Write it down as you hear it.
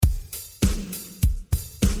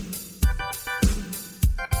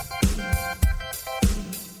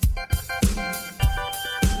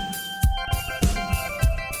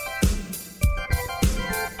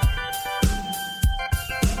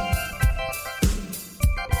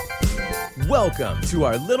Welcome to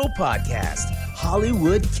our little podcast,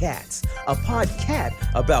 Hollywood Cats, a podcat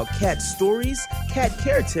about cat stories, cat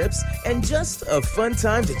care tips, and just a fun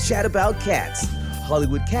time to chat about cats.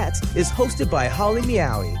 Hollywood Cats is hosted by Holly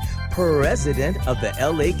Meowie, president of the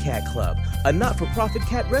LA Cat Club, a not-for-profit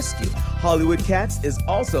cat rescue. Hollywood Cats is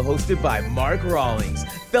also hosted by Mark Rawlings,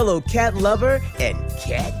 fellow cat lover and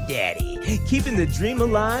cat daddy, keeping the dream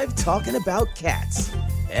alive, talking about cats.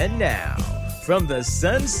 And now, from the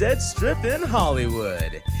Sunset Strip in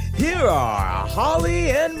Hollywood, here are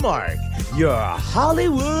Holly and Mark, your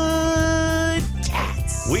Hollywood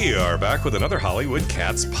Cats. We are back with another Hollywood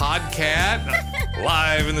Cats podcast.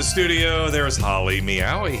 Live in the studio, there's Holly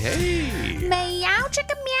Meowie. Hey. Meow,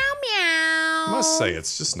 chicka, meow, meow. I must say,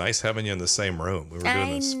 it's just nice having you in the same room. We were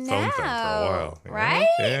doing this phone thing for a while. Right?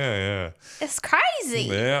 Yeah. It's crazy.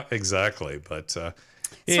 Yeah, exactly. But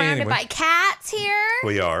Surrounded by cats here.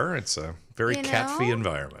 We are. It's a very cat-y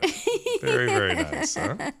environment. Very, very nice.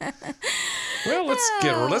 Huh? Well,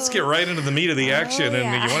 let's get right into the meat of the action.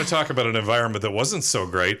 Yeah. And you want to talk about an environment that wasn't so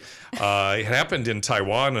great. It happened in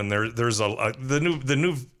Taiwan, and there's the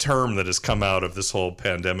new term that has come out of this whole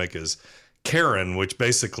pandemic is Karen, which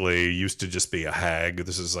basically used to just be a hag.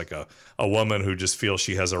 This is like a woman who just feels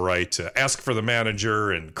she has a right to ask for the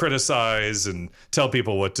manager and criticize and tell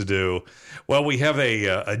people what to do. Well, we have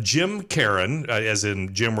a gym Karen, as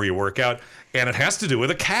in gym where you work out, and it has to do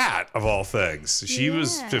with a cat, of all things.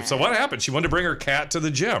 So what happened? She wanted to bring her cat to the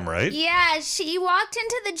gym, right? Yeah, she walked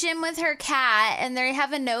into the gym with her cat, and they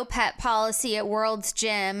have a no pet policy at World's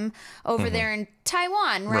Gym over there in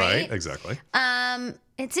Taiwan, right? Right, exactly.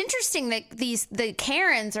 It's interesting that the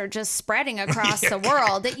Karens are just spreading across the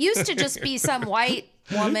world. It used to just be some white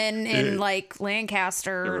woman in like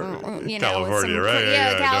Lancaster, California, right?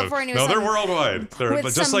 Yeah, California. No, they're worldwide. They're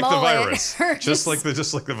just like the virus. Just like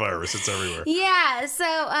the virus, it's everywhere. Yeah.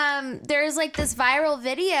 So there's like this viral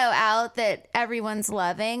video out that everyone's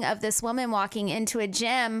loving of this woman walking into a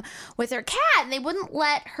gym with her cat, and they wouldn't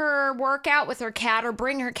let her work out with her cat or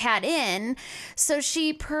bring her cat in, so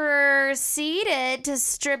she proceeded to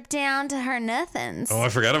strip down to her nothings. Oh, I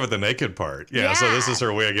forgot about the naked part. Yeah. So this is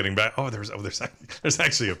her way of getting back. There's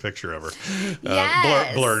actually a picture of her.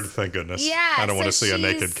 Yes. Blurred, thank goodness. Yeah. I don't want to see a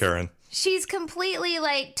naked Karen. She's completely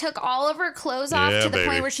took all of her clothes off to the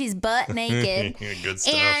point where she's butt naked. Good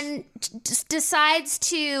stuff. And just decides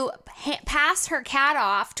to pass her cat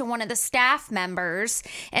off to one of the staff members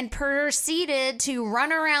and proceeded to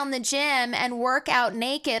run around the gym and work out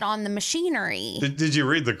naked on the machinery. Did you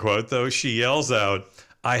read the quote, though? She yells out,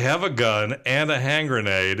 "I have a gun and a hand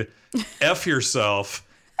grenade. F yourself."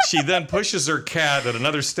 She then pushes her cat at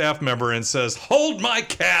another staff member and says, "Hold my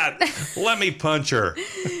cat. Let me punch her."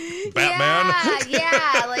 Batman.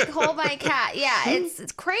 Yeah, hold my cat. Yeah,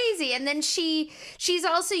 it's crazy. And then she's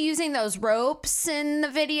also using those ropes in the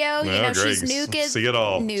video. Great. She's naked. See it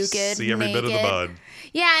all. Naked. See every bit of the bud.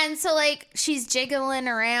 Yeah, and so she's jiggling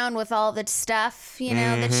around with all the stuff,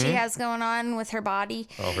 that she has going on with her body.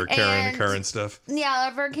 All her Karen stuff. Yeah, all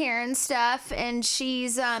of her Karen stuff. And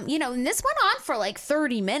she's, and this went on for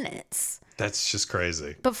 30 minutes. That's just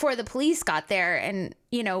crazy. Before the police got there and,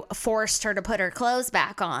 forced her to put her clothes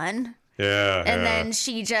back on. Yeah. And then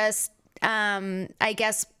she just, I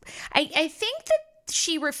guess, I think that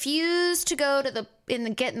she refused to go to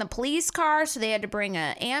get in the police car, so they had to bring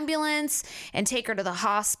an ambulance and take her to the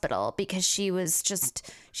hospital because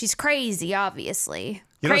she's crazy, obviously.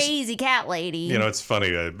 Crazy cat lady. It's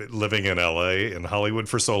funny, living in LA and Hollywood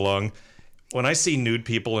for so long, when I see nude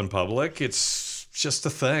people in public, it's just a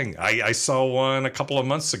thing. I saw one a couple of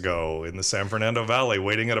months ago in the San Fernando Valley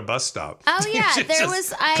waiting at a bus stop. Oh yeah, there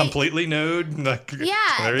was completely nude. There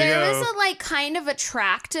was a kind of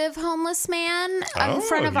attractive homeless man in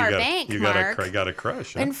front of our bank. You got a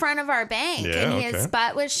crush, huh? In front of our bank, and his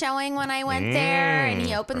butt was showing when I went there, and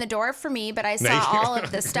he opened the door for me, but I saw all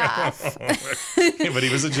of the stuff. But he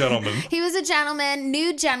was a gentleman. He was a gentleman,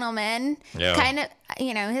 nude gentleman. Yeah. Kind of,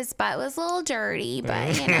 his butt was a little dirty,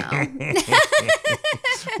 but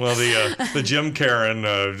Well, the gym Karen,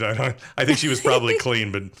 I think she was probably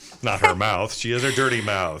clean, but not her mouth. She has her dirty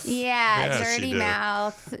mouth. Yeah, dirty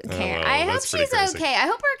mouth Karen. I hope she's crazy. okay. I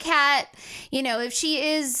hope her cat, if she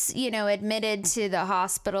is, admitted to the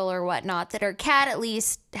hospital or whatnot, that her cat at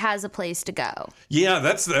least has a place to go. Yeah,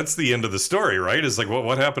 that's the end of the story, right? It's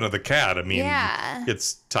what happened to the cat? I mean,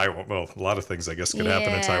 it's Taiwan. Well, a lot of things, I guess, could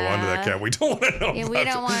happen in Taiwan to that cat. We don't want to know. Yeah, we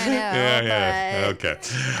don't want to know. Yeah. Okay.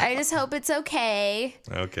 I just hope it's okay.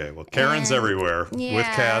 Okay. Well, Karens everywhere. With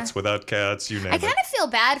cats, without cats, you name it. I kind of feel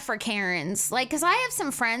bad for Karens, because I have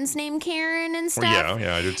some friends named Karen and stuff. Well,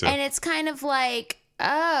 yeah, I do too. And it's kind of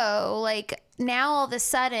oh, like now all of a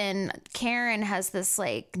sudden Karen has this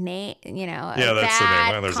like name, you know, Yeah, that's the name.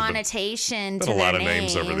 bad Well, there's connotation to been a their lot of name.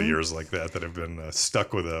 names over the years like that have been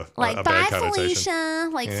stuck with a Like, a bye, bad connotation. Felicia.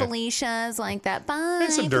 Like, Felicia's like that. Bye,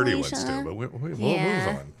 There's some dirty Felicia. ones too, but we'll Yeah. move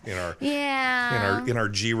on in our Yeah. in our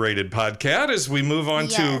G-rated podcast as we move on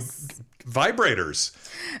Yes. to vibrators.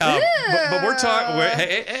 But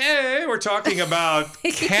we're talking about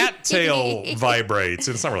cattail vibrates.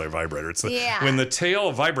 It's not really a vibrator. It's when the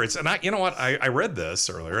tail vibrates. And you know what? I read this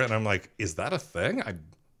earlier, and I'm like, is that a thing?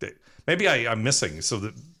 Maybe I'm missing.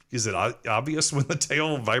 So is it obvious when the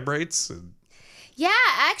tail vibrates? Yeah,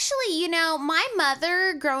 actually, you know, my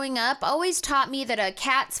mother growing up always taught me that a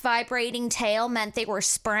cat's vibrating tail meant they were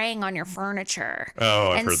spraying on your furniture. Oh,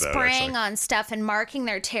 I've and heard that, spraying actually. on stuff and marking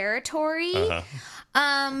their territory.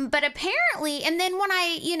 But apparently, and then when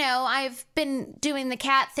I've been doing the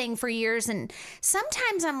cat thing for years, and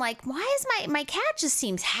sometimes I'm like, why is my cat just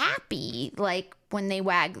seems happy, like when they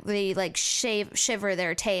like shiver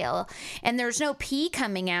their tail, and there's no pee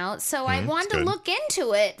coming out. So I wanted to look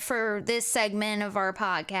into it for this segment of our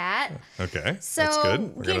podcast. Okay, So, that's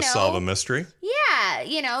good. We're going to solve a mystery.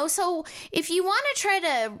 Yeah, so if you want to try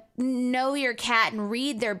to know your cat and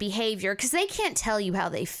read their behavior, because they can't tell you how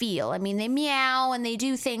they feel. I mean, they meow and they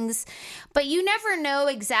do things, but you never know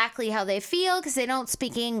exactly how they feel because they don't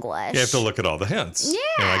speak English. You have to look at all the hints.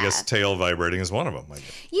 Yeah. And I guess tail vibrating is one of them.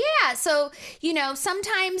 Yeah, so,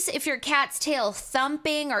 sometimes if your cat's tail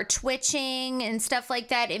thumping or twitching and stuff like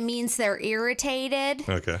that, it means they're irritated.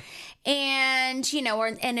 Okay. And,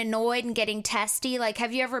 and annoyed and getting testy. Like,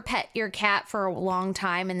 have you ever pet your cat for a long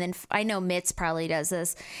time? And then I know Mitz probably does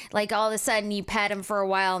this. Like, all of a sudden you pet him for a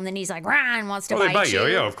while and then he's like, rah, and wants to bite you. They bite you.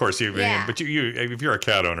 Yeah, of course. Yeah. But you, if you're a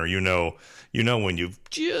cat owner, you know when you've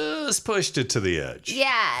just pushed it to the edge.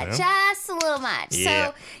 Yeah, just a little much.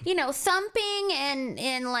 Yeah. So, thumping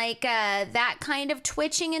and like that kind of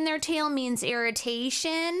twitching in their tail means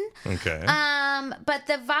irritation. Okay. But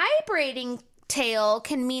the vibrating tail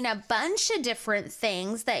can mean a bunch of different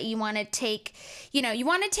things that you want to take, you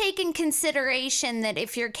want to take in consideration that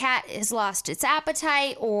if your cat has lost its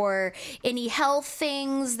appetite or any health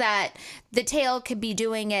things, that the tail could be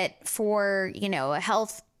doing it for, a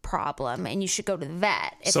health problem, and you should go to the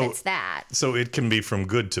vet if it's that. So it can be from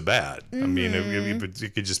good to bad. Mm-hmm. I mean,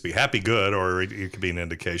 it could just be happy good, or it could be an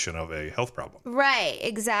indication of a health problem. Right,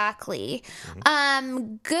 exactly.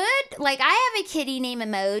 Good. Like, I have a kitty named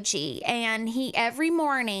Emoji, and he every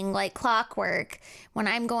morning, like clockwork, when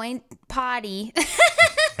I'm going potty,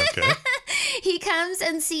 Okay. he comes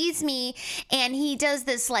and sees me, and he does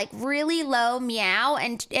this like really low meow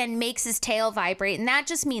and makes his tail vibrate, and that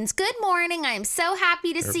just means good morning. I am so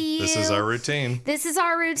happy to see you. This is our routine. This is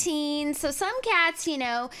our routine. So some cats,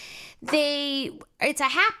 it's a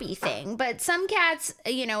happy thing, but some cats,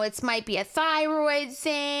 it might be a thyroid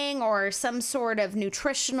thing or some sort of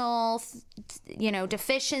nutritional,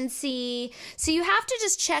 deficiency. So you have to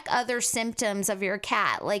just check other symptoms of your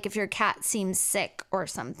cat, like if your cat seems sick or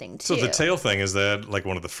something too. So the tail thing, is that like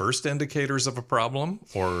one of the first indicators of a problem,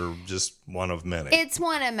 or just one of many? It's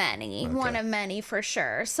one of many. Okay. One of many for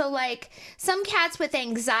sure. So like some cats with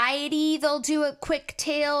anxiety, they'll do a quick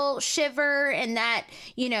tail shiver, and that,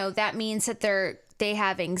 that means that they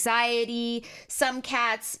have anxiety. Some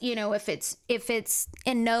cats, if it's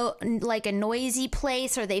in like a noisy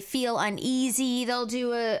place or they feel uneasy, they'll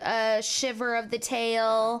do a shiver of the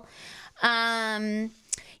tail. And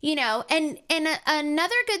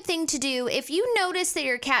another good thing to do, if you notice that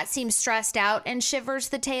your cat seems stressed out and shivers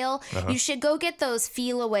the tail, you should go get those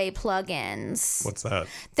Feel Away plugins. What's that?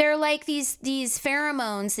 They're like these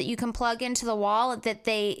pheromones that you can plug into the wall that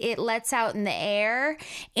it lets out in the air,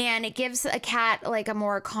 and it gives a cat like a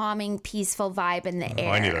more calming, peaceful vibe in the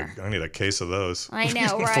air. I need a case of those. I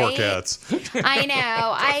know, right? 4 cats. I know.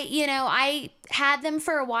 I had them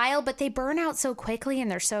for a while, but they burn out so quickly and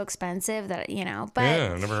they're so expensive that, but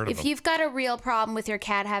Yeah, I've never heard of if them. you've got a real problem with your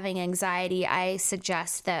cat having anxiety, I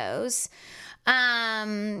suggest those.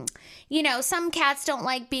 Some cats don't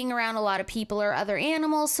like being around a lot of people or other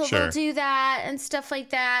animals, so Sure. they'll do that and stuff like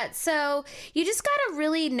that. So you just got to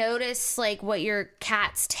really notice like what your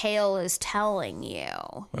cat's tail is telling you.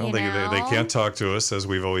 Well, they can't talk to us, as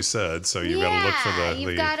we've always said, so you've got to look for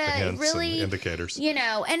you've the gotta hints really, and indicators.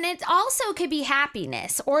 And it also could be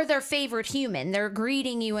happiness or their favorite human. They're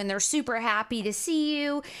greeting you and they're super happy to see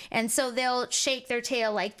you, and so they'll shake their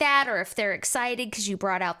tail like that, or if they're excited because you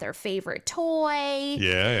brought out their favorite toy.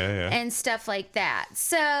 Yeah. And stuff like that.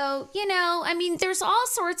 So, there's all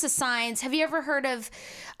sorts of signs. Have you ever heard of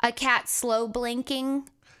a cat slow blinking?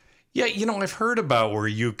 Yeah, I've heard about where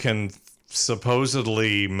you can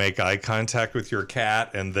supposedly make eye contact with your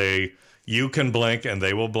cat, and you can blink and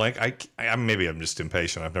they will blink. Maybe I'm just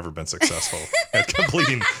impatient. I've never been successful at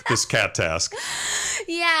completing this cat task.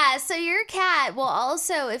 Yeah, so your cat will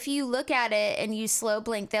also, if you look at it and you slow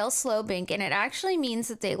blink, they'll slow blink, and it actually means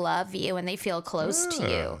that they love you and they feel close to you.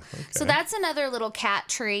 Okay. So that's another little cat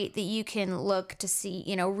trait that you can look to see,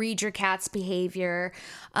 read your cat's behavior.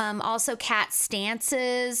 Also, cat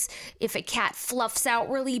stances. If a cat fluffs out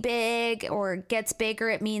really big or gets bigger,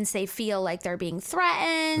 it means they feel like they're being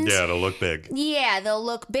threatened. Yeah, it'll look big. Yeah, they'll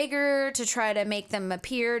look bigger to try to make them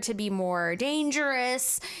appear to be more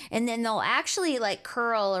dangerous. And then they'll actually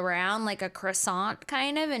curl around like a croissant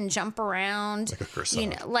kind of and jump around. Like a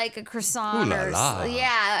croissant. Like a croissant. Ooh la la.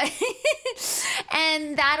 Yeah.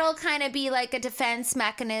 And that'll kind of be like a defense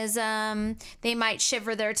mechanism. They might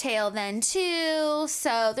shiver their tail then too.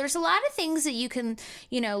 So there's a lot of things that you can,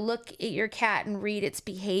 look at your cat and read its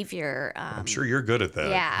behavior. I'm sure you're good at that.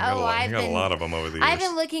 Yeah. I've got a lot of them over the years. I've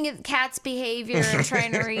been looking at cat's behavior and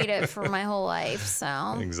trying to read it for my whole life.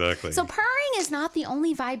 So exactly. So purring is not the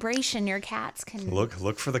only vibration your cats can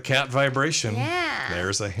look for the cat vibration. Yeah.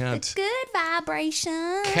 There's a hint. Good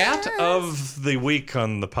vibration. Cat of the week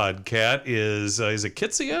on the Podcat is it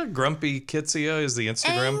Kitsia? Grumpy Kitsia is the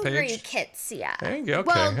Instagram Angry page. Kitsia. There you go.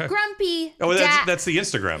 Okay. Well, Grumpy. Oh, that's the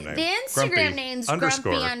Instagram name. The Instagram name's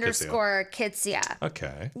Grumpy underscore Kitsia.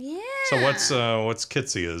 Okay. Yeah. So what's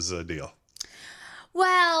Kitsia's deal?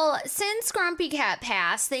 Well, since Grumpy Cat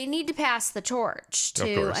passed, they need to pass the torch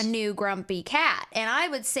to a new Grumpy Cat. And I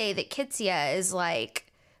would say that Kitsia is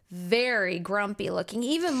very grumpy looking,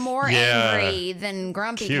 even more angry than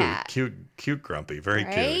Grumpy Cat. Cute Grumpy. Very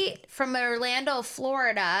cute. Right? From Orlando,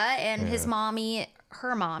 Florida, and his mommy,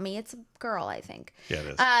 her mommy, it's a girl, I think. Yeah,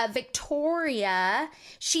 it is. Victoria,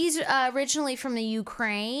 she's originally from the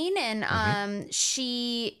Ukraine, and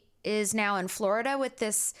she is now in Florida with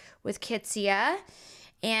Kitsia.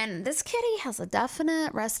 And this kitty has a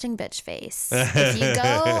definite resting bitch face. If you go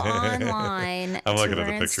online I'm to looking her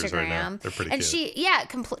at the pictures right now. Instagram, They're pretty and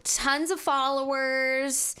cute. tons of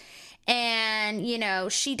followers. And,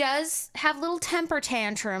 she does have little temper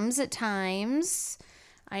tantrums at times.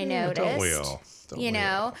 I noticed. Don't we all?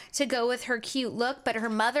 To go with her cute look. But her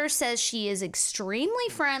mother says she is extremely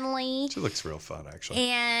friendly. She looks real fun, actually.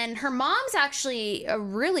 And her mom's actually a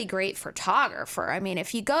really great photographer. I mean,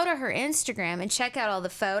 if you go to her Instagram and check out all the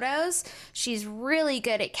photos, she's really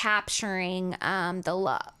good at capturing the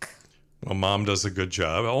look. Well, Mom does a good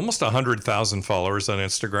job. Almost 100,000 followers on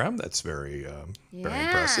Instagram. That's very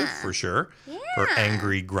impressive, for sure. Yeah. For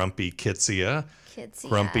Angry Grumpy Kitsia.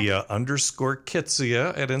 Grumpy underscore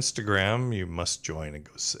Kitsia at Instagram. You must join and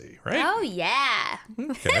go see, right? Oh, yeah.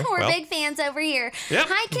 Okay, We're big fans over here. Yep.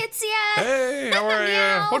 Hi, Kitsia. Hey, how are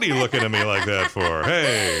you? What are you looking at me like that for?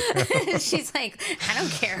 Hey. She's like, I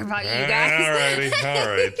don't care about you guys. All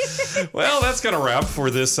right. Well, that's going to wrap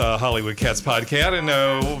for this Hollywood Cats podcast. And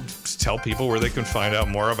tell people where they can find out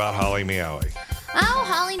more about Holly Meowie. Oh,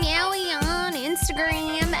 Holly Meowie on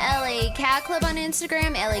Instagram, LA Cat Club on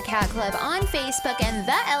Instagram, LA Cat Club on Facebook, and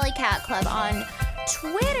the LA Cat Club on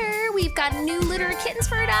Twitter. We've got new litter of kittens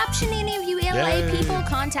for adoption. Any of you LA people,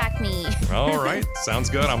 contact me. All right. Sounds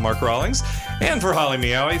good. I'm Mark Rawlings. And for Holly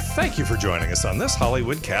Meowie, thank you for joining us on this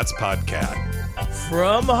Hollywood Cats podcast.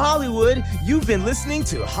 From Hollywood, you've been listening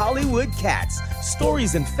to Hollywood Cats,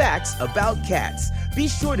 stories and facts about cats. Be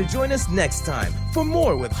sure to join us next time for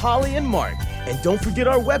more with Holly and Mark. And don't forget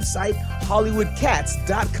our website,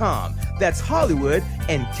 HollywoodCats.com. That's Hollywood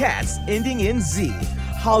and cats ending in Z.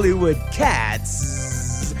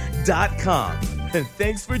 HollywoodCats.com. And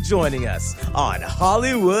thanks for joining us on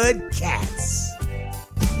Hollywood Cats.